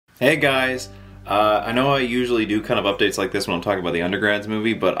Hey guys, I know I usually do kind of updates like this when I'm talking about the Undergrads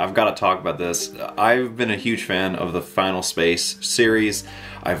movie, but I've got to talk about this. I've been a huge fan of the Final Space series.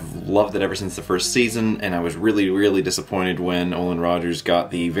 I've loved it ever since the first season, and I was really disappointed when Olin Rogers got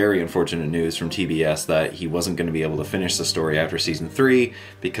the very unfortunate news from TBS that he wasn't going to be able to finish the story after season 3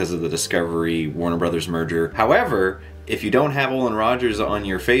 because of the Discovery Warner Brothers merger. However, if you don't have Olin Rogers on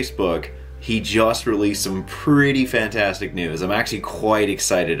your Facebook, he just released some pretty fantastic news. I'm actually quite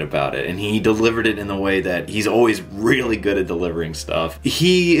excited about it, and he delivered it in the way that he's always really good at delivering stuff.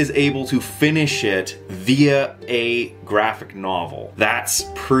 He is able to finish it via a graphic novel. That's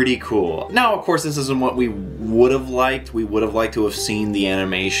pretty cool. Now, of course, this isn't what we would have liked. We would have liked to have seen the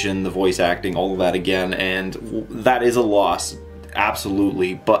animation, the voice acting, all of that again, and that is a loss.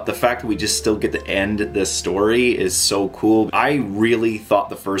 Absolutely, but the fact that we just still get to end this story is so cool. I really thought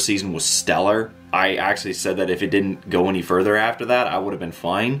the first season was stellar. I actually said that if it didn't go any further after that, I would have been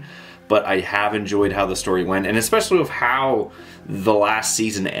fine. But I have enjoyed how the story went, and especially with how the last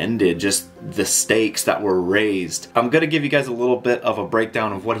season ended, just the stakes that were raised. I'm gonna give you guys a little bit of a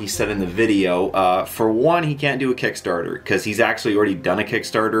breakdown of what he said in the video. For one, he can't do a Kickstarter because he's actually already done a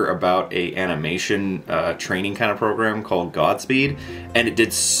Kickstarter about a animation training kind of program called Godspeed, and it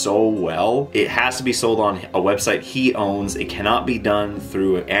did so well. It has to be sold on a website he owns. It cannot be done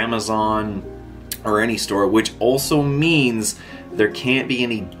through Amazon or any store, which also means there can't be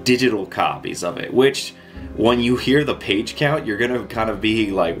any digital copies of it, which when you hear the page count, you're gonna kind of be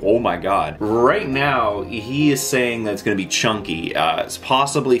like, oh my god. Right now, he is saying that it's gonna be chunky. It's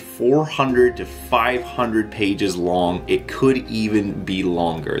possibly 400 to 500 pages long. It could even be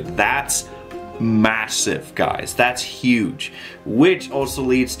longer. That's massive, guys. That's huge. Which also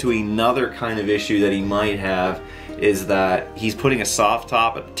leads to another kind of issue that he might have, is that he's putting a soft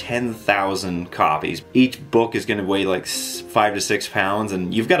top at 10,000 copies. Each book is going to weigh like 5 to 6 pounds,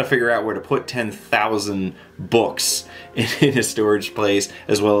 and you've got to figure out where to put 10,000 books in a storage place,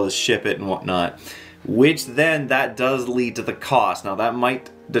 as well as ship it and whatnot. Which then, that does lead to the cost. Now that might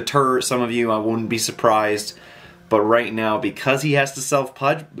deter some of you, I wouldn't be surprised. But right now, because he has to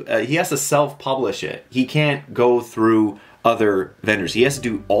self-publish it, he can't go through other vendors. He has to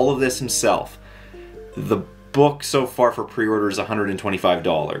do all of this himself. The book so far for pre-order is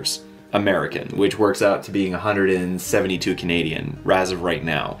 $125 American, which works out to being 172 Canadian as of right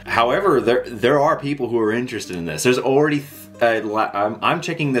now. However, there are people who are interested in this. There's already I'm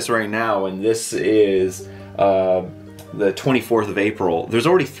checking this right now, and this is the 24th of April. There's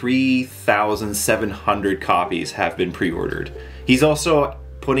already 3,700 copies have been pre-ordered. He's also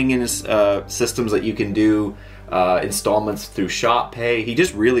putting in his systems that you can do installments through Shop Pay. He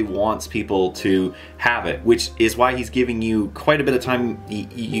just really wants people to have it, which is why he's giving you quite a bit of time.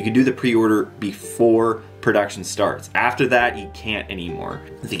 You can do the pre-order before production starts. After that, you can't anymore.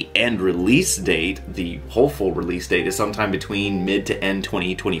 The end release date, the hopeful release date, is sometime between mid to end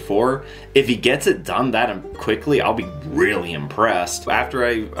 2024. If he gets it done that quickly, I'll be really impressed. After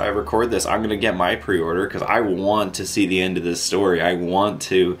I record this, I'm gonna get my pre-order because I want to see the end of this story. I want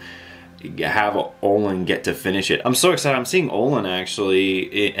to have Olin get to finish it. I'm so excited. I'm seeing Olin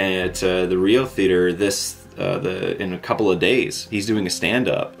actually at the Rio Theater in a couple of days. He's doing a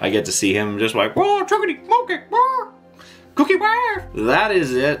stand-up. I get to see him just like, whoa, chuckity, smoky, cookie wire. That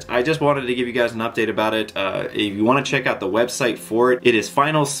is it. I just wanted to give you guys an update about it. If you want to check out the website for it, it is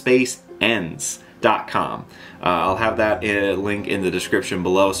finalspaceends.com. I'll have that link in the description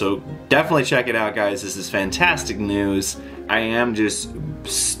below, so definitely check it out, guys. This is fantastic news. I am just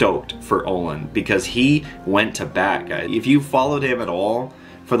stoked for Olin because he went to bat, guys. If you followed him at all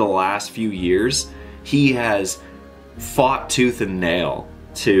for the last few years, he has fought tooth and nail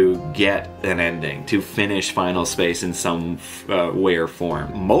to get an ending, to finish Final Space in some way or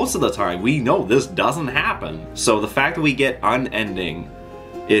form. Most of the time, we know this doesn't happen. So the fact that we get an ending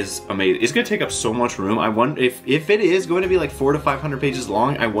is amazing. It's going to take up so much room. I wonder if it is going to be like 400 to 500 pages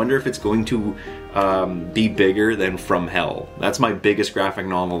long, I wonder if it's going to be bigger than From Hell. That's my biggest graphic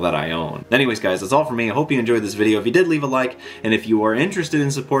novel that I own. Anyways, guys, that's all for me. I hope you enjoyed this video. If you did, leave a like, and if you are interested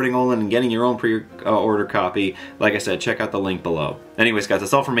in supporting Olin and getting your own pre-order copy, like I said, check out the link below. Anyways, guys,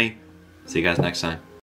 that's all for me. See you guys next time.